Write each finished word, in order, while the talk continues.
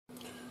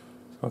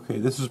Okay,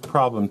 this is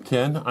problem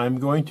 10. I'm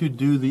going to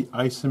do the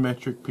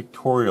isometric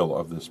pictorial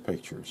of this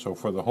picture. So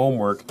for the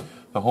homework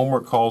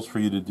calls for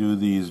you to do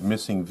these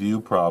missing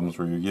view problems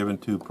where you're given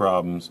two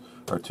problems,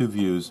 or two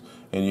views,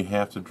 and you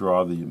have to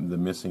draw the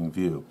missing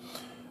view.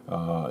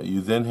 You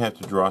then have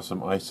to draw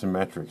some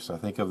isometrics. I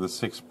think of the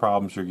 6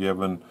 problems you're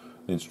given,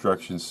 the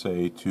instructions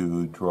say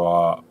to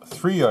draw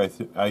 3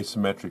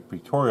 isometric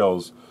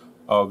pictorials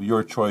of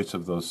your choice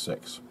of those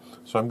 6.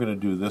 So I'm going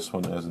to do this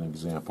one as an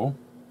example.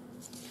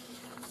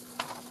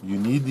 You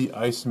need the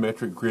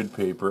isometric grid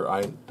paper.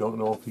 I don't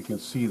know if you can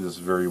see this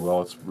very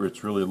well.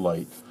 It's really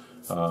light,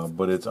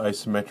 but it's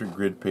isometric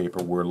grid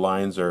paper where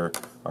lines are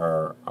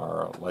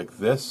like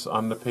this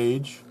on the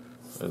page.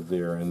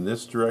 They're in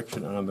this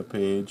direction on the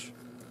page,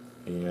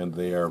 and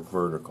they are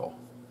vertical.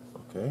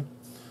 Okay.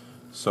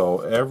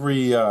 So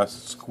every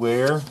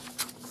square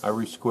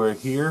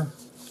here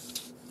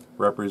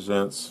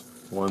represents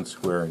 1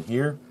 square in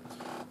here.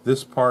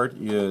 This part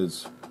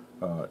is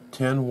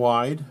 10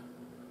 wide,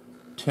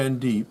 10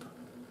 deep,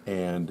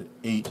 and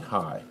 8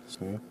 high.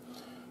 Okay.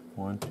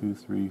 1, 2,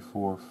 3,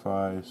 4,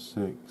 5,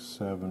 6,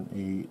 7,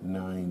 8,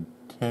 9,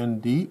 10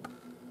 deep.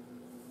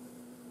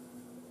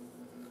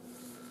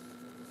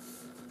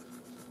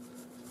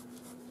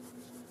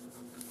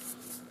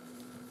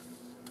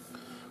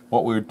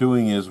 What we're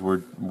doing is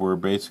we're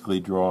basically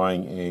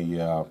drawing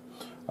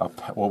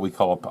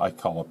what I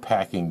call a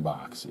packing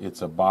box.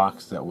 It's a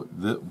box that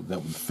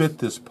would fit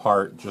this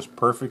part just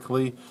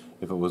perfectly.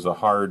 If it was a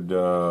hard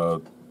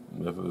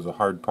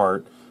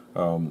part,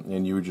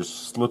 and you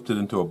just slipped it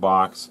into a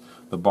box,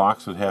 the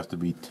box would have to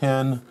be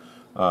 10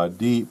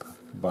 deep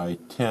by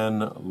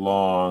 10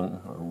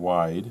 long or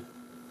wide.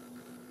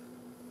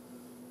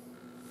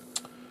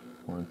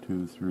 1,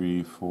 2,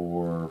 3,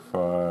 4,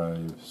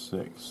 5,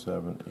 6,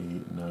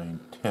 7, 8, 9,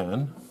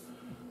 10.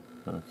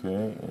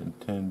 Okay, and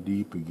 10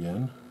 deep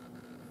again.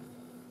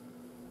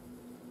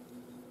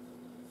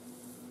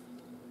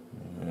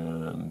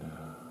 And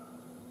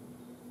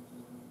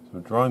so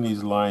I'm drawing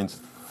these lines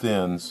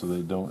thin so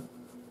they don't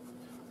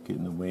get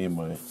in the way of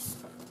my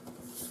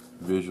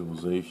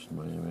visualization,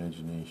 my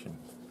imagination.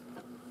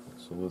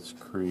 So let's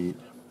create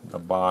a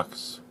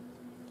box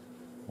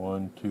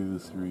 1, 2,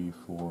 3,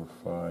 4,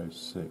 5,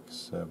 6,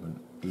 7,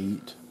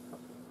 8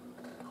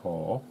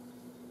 tall.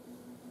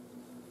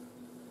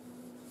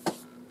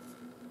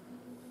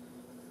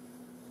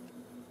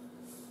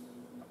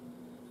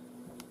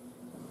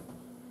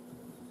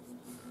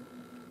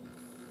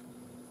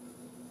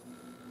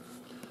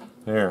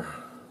 There,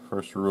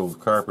 first rule of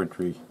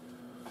carpentry,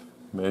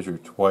 measure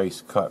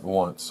twice, cut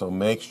once. So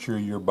make sure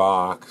your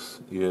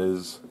box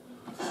is,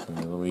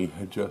 let me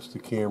adjust the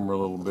camera a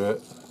little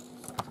bit.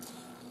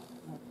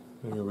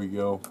 There we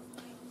go.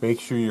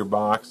 Make sure your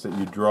box that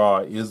you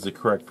draw is the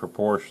correct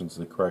proportions,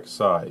 the correct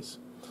size.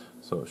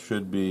 So it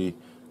should be,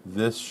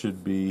 this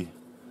should be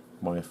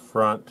my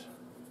front.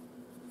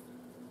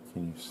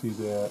 Can you see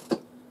that?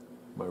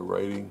 My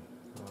writing?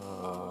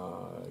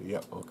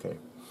 Yep, okay.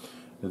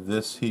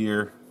 This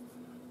here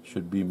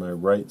should be my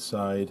right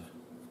side.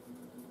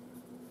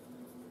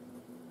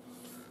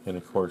 And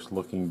of course,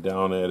 looking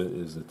down at it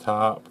is the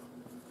top.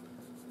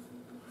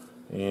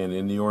 And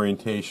in the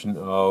orientation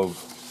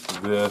of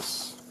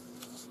this,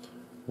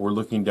 we're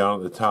looking down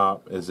at the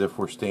top as if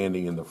we're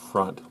standing in the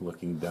front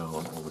looking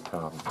down over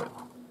top of it.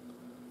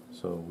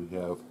 So we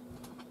have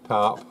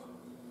top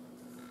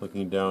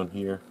looking down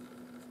here,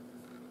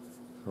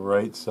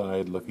 right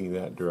side looking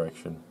that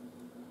direction,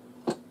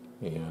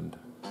 and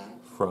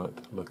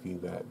front looking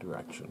that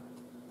direction.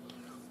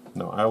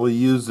 Now I will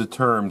use the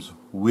terms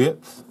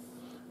width.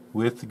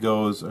 Width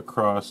goes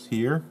across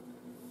here,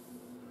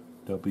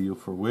 W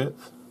for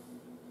width.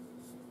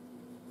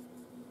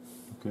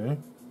 Okay.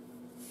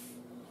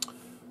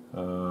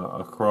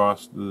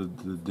 Across the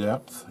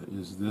depth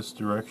is this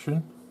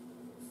direction.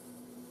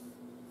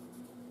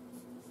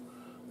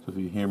 So if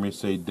you hear me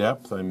say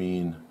depth, I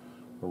mean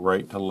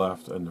right to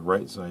left on the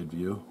right side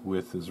view.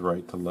 Width is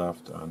right to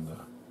left on the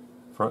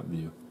front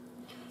view.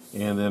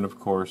 And then of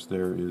course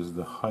there is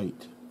the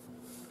height,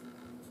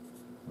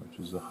 which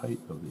is the height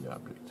of the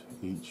object.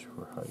 H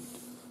for height.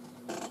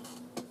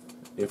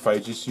 If I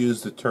just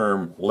use the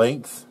term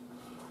length,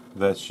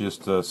 that's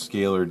just a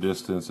scalar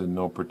distance in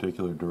no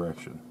particular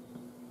direction.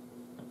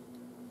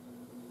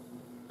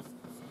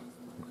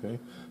 Okay,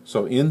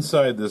 so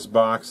inside this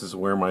box is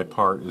where my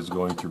part is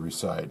going to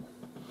reside.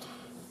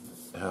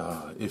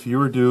 If you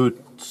were to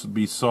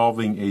be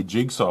solving a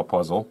jigsaw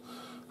puzzle,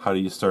 how do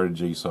you start a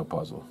jigsaw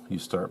puzzle? You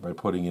start by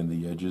putting in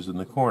the edges and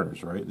the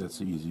corners, right? That's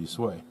the easiest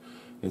way.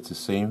 It's the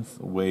same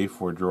way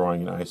for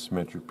drawing an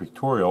isometric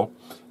pictorial,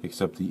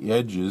 except the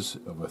edges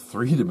of a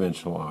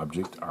three-dimensional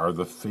object are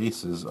the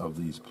faces of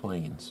these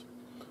planes,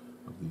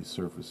 of these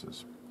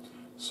surfaces.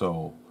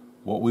 So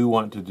what we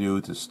want to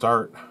do to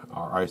start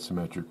our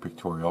isometric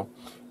pictorial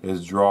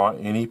is draw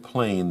any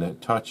plane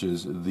that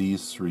touches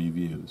these 3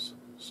 views.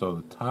 So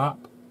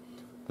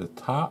the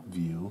top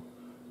view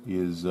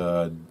is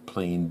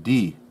plane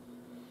D.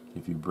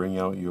 If you bring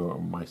out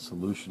my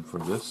solution for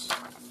this,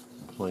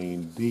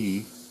 plane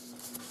D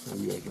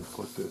Maybe I can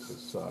put this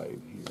aside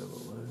here.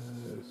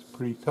 It's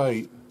pretty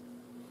tight,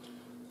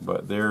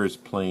 but there is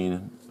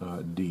plane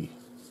D.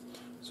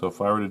 So if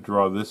I were to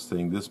draw this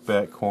thing, this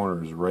back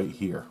corner is right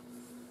here.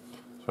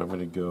 So I'm going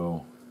to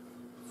go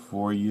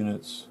 4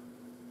 units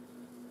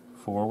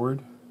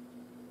forward,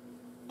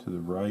 to the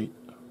right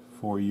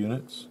 4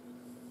 units,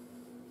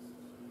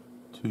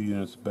 2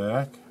 units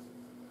back,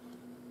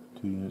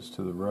 2 units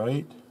to the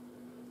right,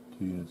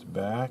 2 units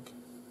back,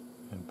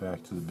 and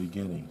back to the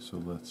beginning. So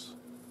let's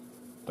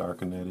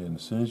darken that in.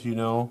 As soon as you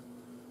know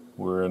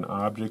where an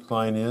object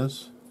line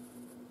is,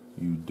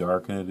 you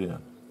darken it in.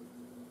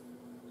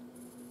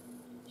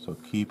 So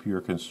keep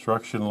your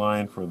construction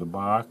line for the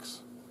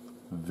box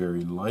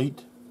very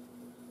light,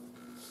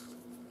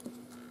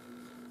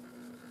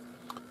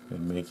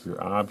 and make your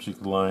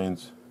object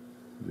lines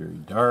very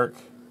dark,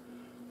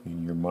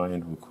 and your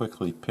mind will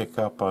quickly pick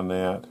up on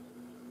that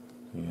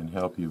and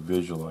help you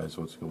visualize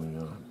what's going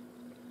on.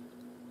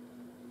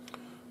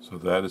 So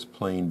that is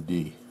plane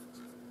D.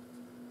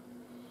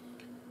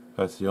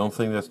 That's the only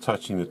thing that's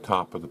touching the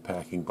top of the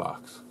packing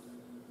box.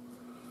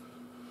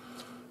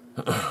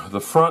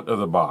 The front of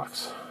the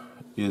box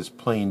is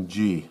plane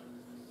G.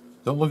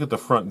 Don't look at the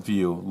front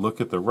view,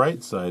 look at the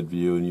right side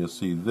view, and you'll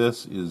see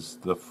this is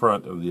the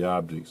front of the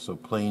object. So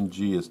plane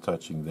G is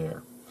touching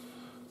there.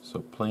 So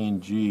plane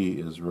G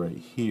is right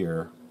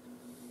here.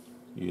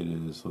 It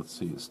is, let's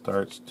see, it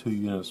starts 2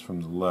 units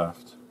from the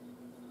left.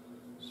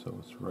 So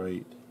it's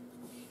right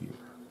here.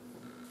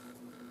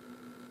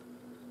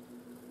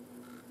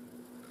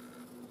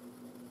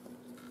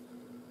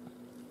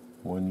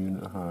 One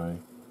unit high.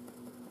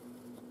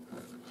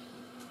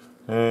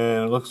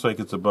 And it looks like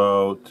it's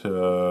about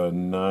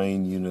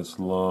 9 units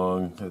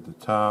long at the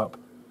top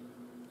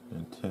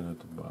and 10 at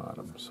the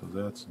bottom. So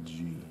that's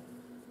G.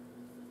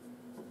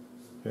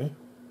 Okay?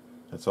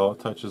 That's all it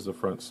touches, the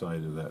front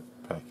side of that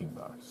packing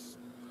box.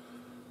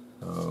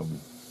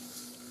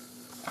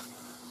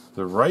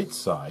 The right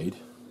side,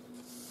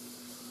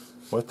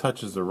 what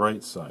touches the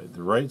right side?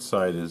 The right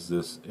side is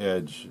this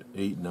edge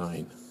 8,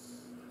 9.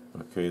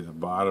 Okay, the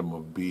bottom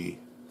of B.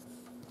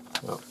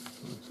 Oh,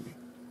 let's see.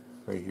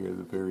 Right here,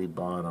 the very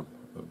bottom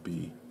of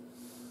B,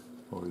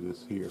 or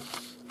this here.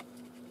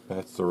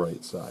 That's the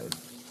right side.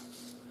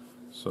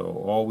 So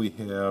all we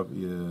have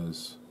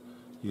is,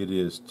 it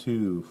is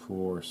 2,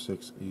 4,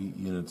 6, 8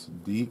 units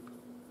deep.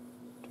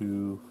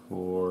 2,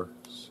 4,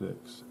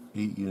 6,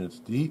 8 units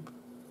deep.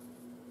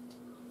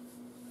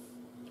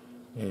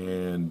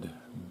 And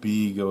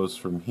B goes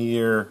from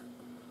here.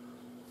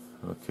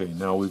 Okay,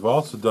 now we've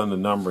also done the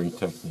numbering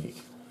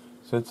technique.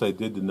 Since I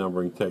did the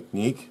numbering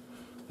technique,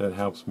 that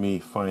helps me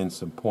find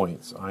some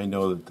points. I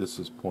know that this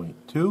is point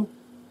 2.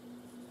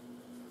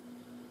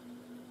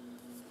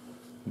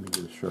 Let me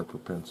get a sharper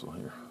pencil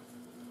here.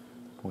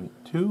 Point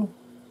 2.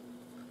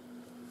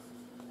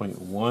 Point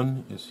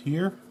 1 is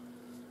here.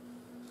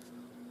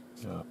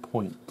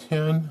 Point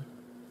 10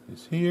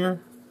 is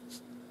here.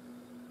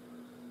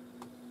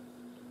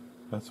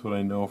 That's what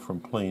I know from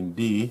plane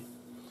D.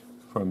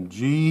 From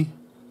G,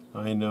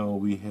 I know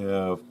we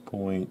have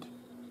point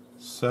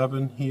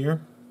 7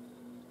 here.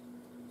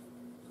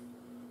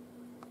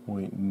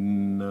 Point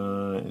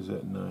 9, is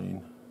that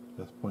 9?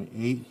 That's point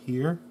 8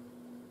 here.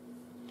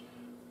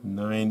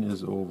 9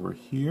 is over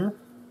here.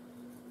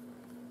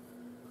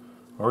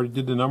 I already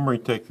did the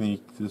numbering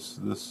technique.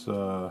 This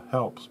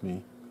helps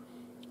me.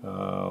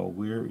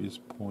 Where is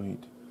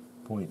point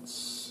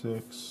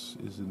 6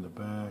 is in the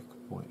back.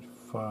 Point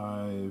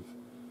 5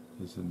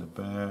 is in the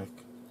back,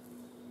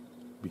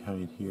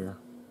 behind here.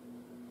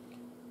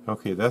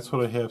 Okay, that's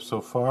what I have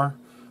so far.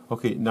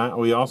 Okay,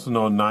 we also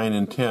know 9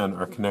 and 10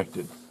 are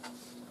connected.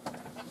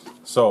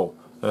 So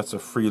that's a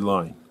free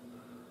line.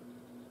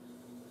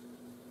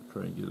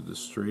 Try and get it as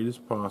straight as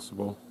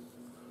possible.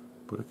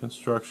 Put a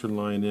construction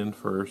line in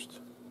first.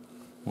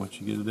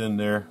 Once you get it in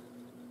there,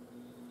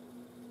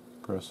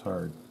 press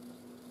hard.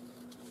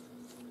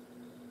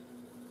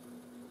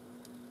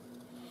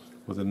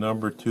 With a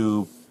number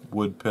 2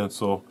 wood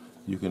pencil,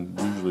 you can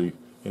usually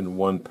in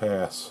one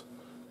pass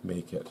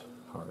make it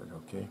hard.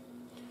 Okay.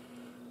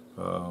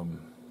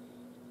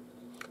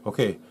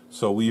 Okay,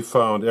 so we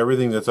found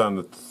everything that's on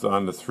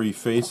the 3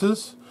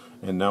 faces,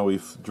 and now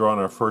we've drawn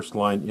our first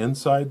line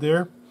inside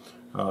there.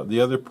 The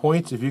other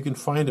points, if you can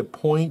find a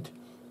point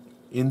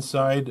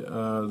inside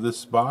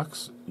this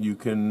box, you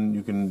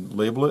can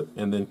label it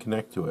and then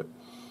connect to it.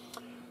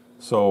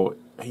 So,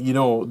 you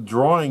know,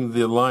 drawing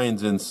the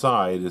lines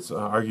inside, it's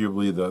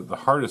arguably the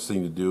hardest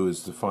thing to do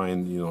is to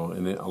find, you know,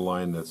 a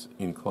line that's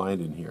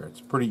inclined in here.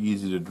 It's pretty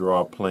easy to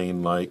draw a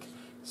plane like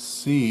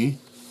C.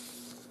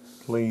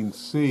 Plane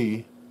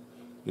C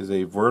is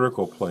a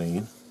vertical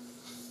plane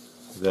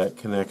that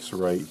connects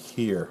right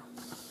here.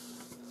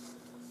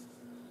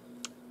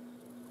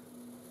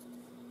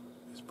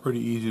 It's pretty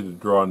easy to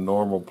draw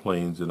normal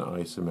planes in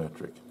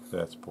isometric.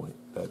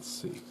 That's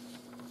C.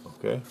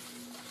 Okay?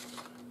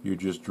 You're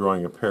just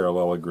drawing a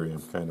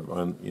parallelogram kind of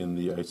in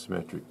the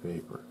isometric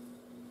paper.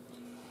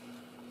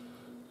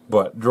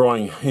 But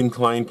drawing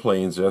inclined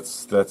planes,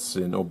 that's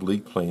in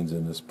oblique planes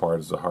in this part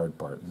is the hard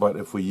part. But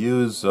if we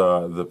use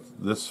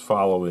this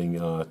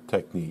following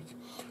technique,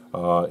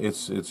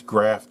 it's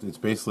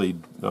basically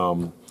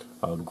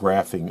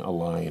graphing a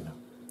line,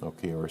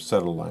 okay, or a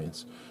set of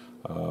lines.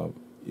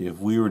 If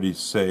we were to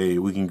say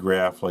we can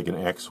graph like an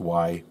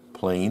XY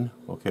plane,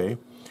 okay,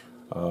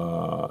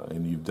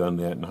 and you've done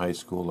that in high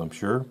school, I'm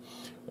sure.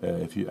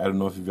 I don't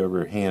know if you've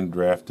ever hand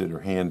drafted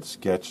or hand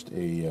sketched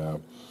a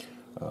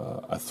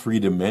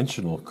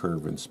three-dimensional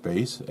curve in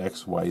space,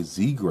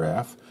 XYZ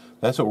graph.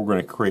 That's what we're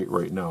going to create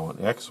right now, an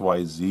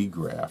XYZ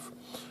graph.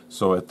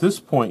 So at this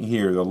point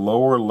here, the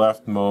lower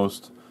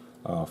leftmost,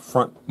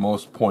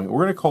 frontmost point,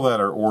 we're going to call that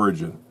our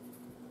origin,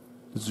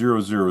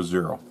 0, 0,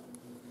 0.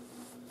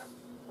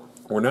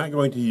 We're not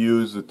going to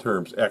use the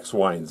terms X,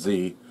 Y, and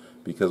Z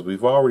because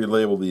we've already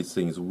labeled these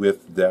things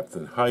width, depth,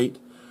 and height.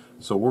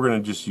 So we're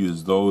going to just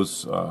use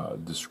those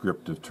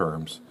descriptive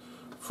terms.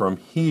 From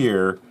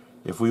here,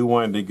 if we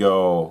wanted to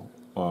go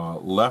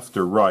left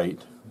or right,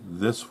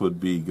 this would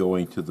be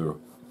going to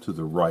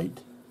the right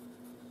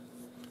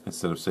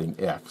instead of saying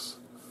X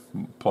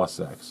plus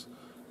X.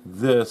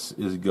 This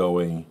is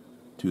going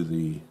to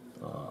the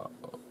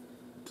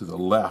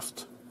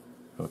left.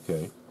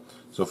 Okay.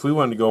 So if we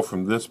wanted to go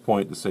from this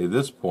point to say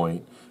this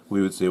point,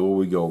 we would say, well,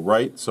 we go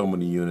right so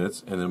many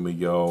units, and then we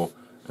go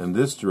in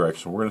this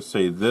direction. We're going to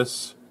say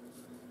this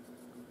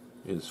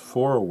is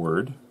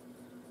forward,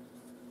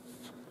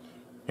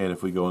 and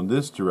if we go in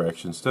this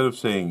direction, instead of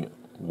saying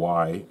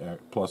y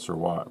plus or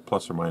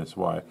minus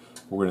y,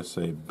 we're going to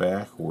say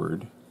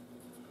backward.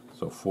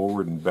 So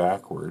forward and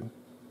backward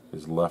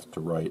is left to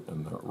right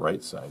on the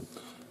right side,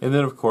 and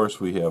then of course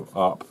we have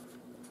up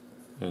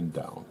and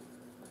down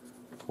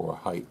for a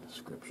height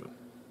description.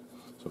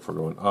 So if we're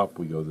going up,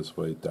 we go this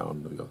way,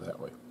 down, we go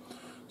that way.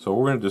 So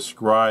we're going to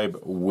describe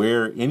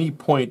where any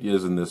point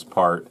is in this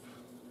part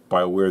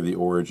by where the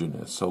origin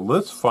is. So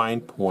let's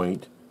find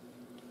point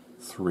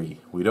 3.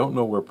 We don't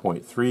know where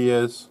point 3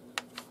 is.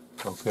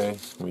 Okay,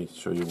 let me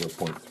show you where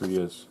point 3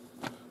 is.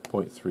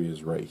 Point 3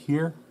 is right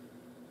here.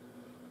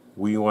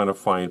 We want to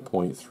find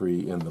point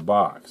 3 in the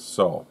box.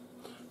 So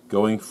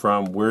going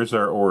from, where's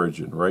our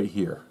origin? Right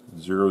here,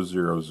 0,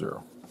 0,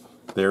 0.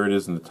 There it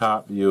is in the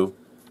top view.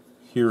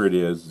 Here it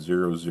is,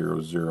 0,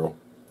 0, 0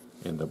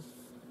 in the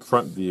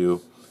front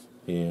view,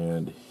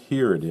 and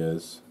here it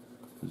is,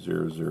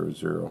 0, 0,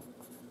 0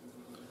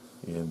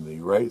 in the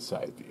right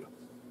side view.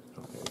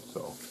 Okay,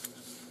 so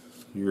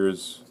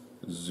here's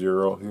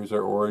 0, here's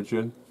our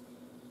origin,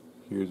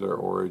 here's our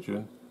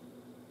origin,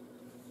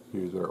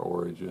 here's our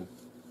origin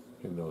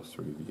in those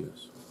three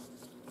views.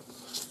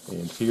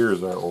 And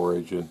here's our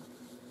origin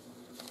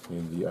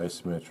in the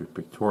isometric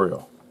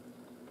pictorial,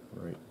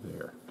 right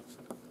there.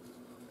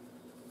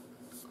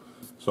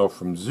 So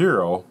from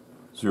 0,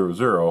 0,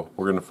 0,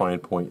 we're going to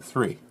find point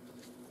 3.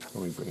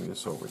 Let me bring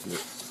this over here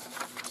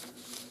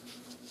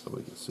so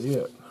we can see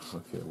it.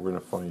 Okay, we're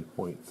going to find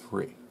point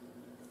 3.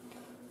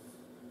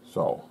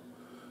 So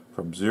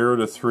from 0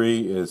 to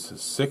 3 is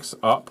 6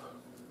 up.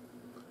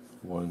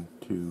 1,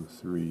 2,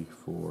 3,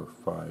 4,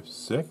 5,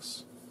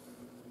 6.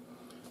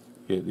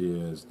 It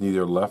is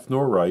neither left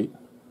nor right.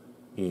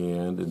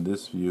 And in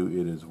this view,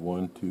 it is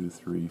 1, 2,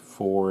 3,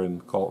 4,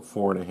 and call it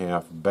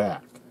 4.5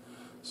 back.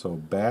 So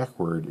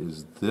backward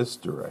is this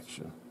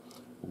direction.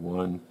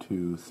 1,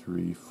 2,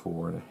 3,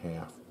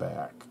 4.5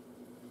 back.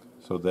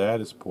 So that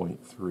is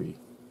point 3.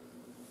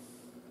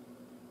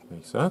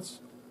 Make sense?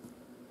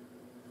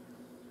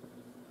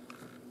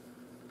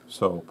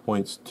 So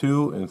points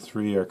 2 and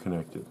 3 are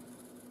connected.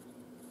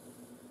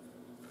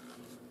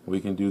 We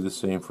can do the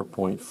same for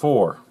point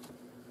 4.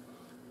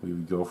 We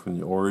would go from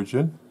the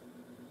origin,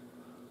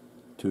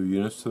 2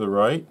 units to the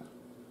right,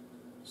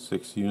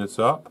 6 units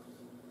up,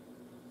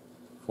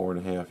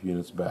 4.5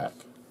 units back.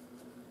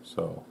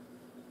 So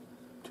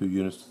 2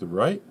 units to the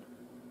right,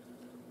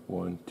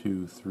 1,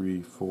 2,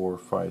 3, 4,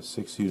 5,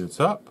 6 units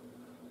up,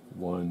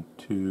 1,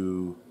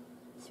 2,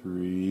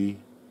 3,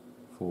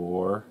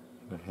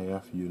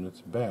 4.5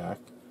 units back,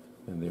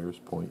 and there's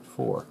point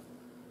 4.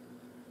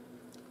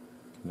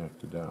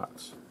 Connect the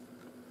dots.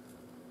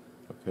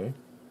 Okay.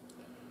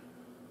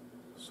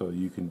 So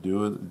you can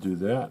do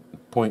that.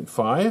 Point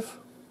 5.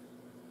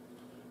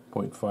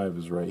 Point 5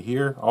 is right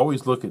here.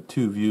 Always look at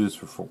 2 views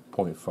for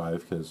point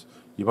 5 because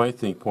you might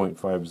think point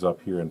 5 is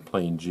up here in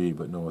plane G,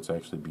 but no, it's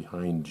actually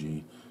behind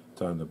G.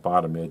 It's on the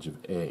bottom edge of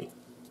A.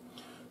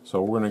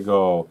 So we're going to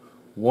go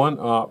 1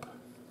 up,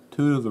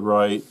 2 to the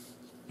right,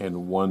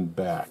 and 1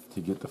 back to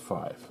get to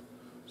 5.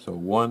 So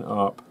 1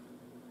 up,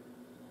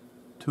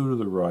 2 to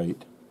the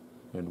right,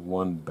 and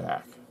 1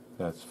 back.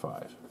 That's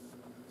 5.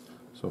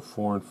 So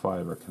 4 and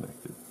 5 are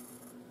connected.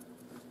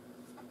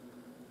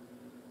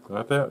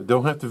 Got that?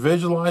 Don't have to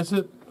visualize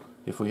it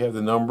if we have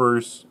the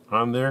numbers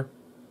on there.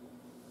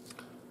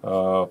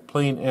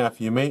 Plane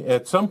F, you may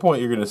at some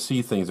point you're going to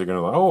see things that are going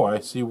to like, oh, I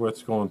see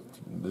what's going,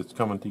 it's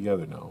coming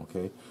together now.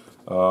 Okay,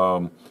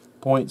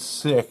 point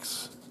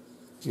 6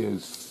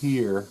 is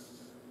here.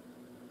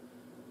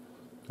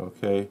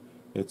 Okay,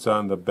 It's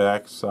on the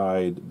back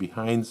side,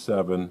 behind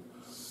 7,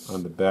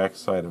 on the back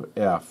side of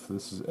F.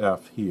 This is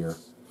F here.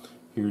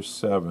 Here's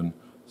 7.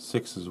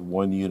 6 is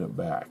 1 unit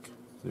back.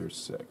 There's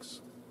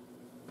 6.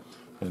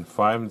 And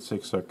 5 and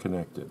 6 are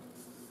connected.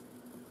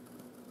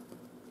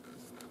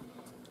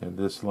 And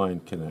this line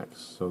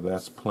connects. So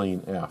that's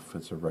plane F.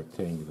 It's a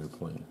rectangular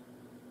plane.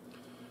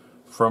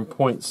 From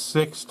point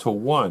 6 to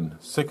 1,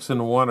 6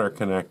 and 1 are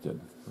connected,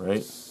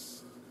 right?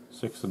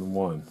 6 and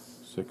 1.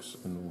 6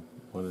 and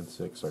 1 and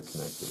 6 are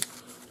connected.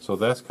 So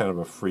that's kind of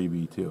a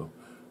freebie too.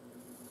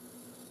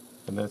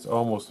 And that's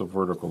almost a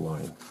vertical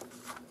line.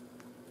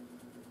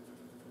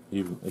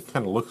 Even it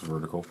kind of looks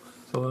vertical.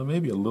 So it may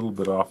be a little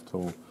bit off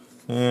to,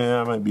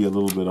 I might be a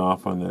little bit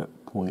off on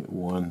that point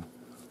 1.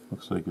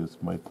 Looks like it's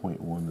my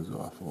point 1 is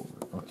off over.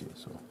 Okay,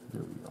 so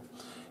there we go.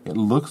 It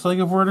looks like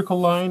a vertical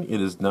line.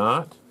 It is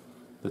not.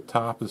 The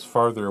top is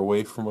farther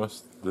away from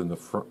us than the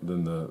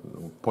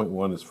point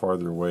 1 is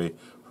farther away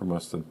from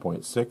us than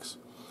point 6,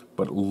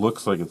 but it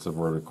looks like it's a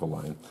vertical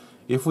line.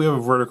 If we have a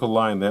vertical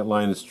line, that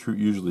line is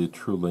usually a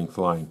true length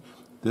line.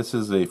 This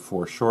is a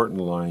foreshortened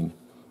line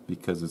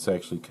because it's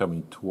actually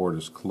coming toward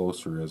us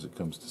closer as it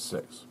comes to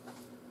 6.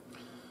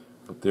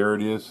 But there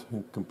it is,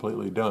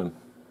 completely done.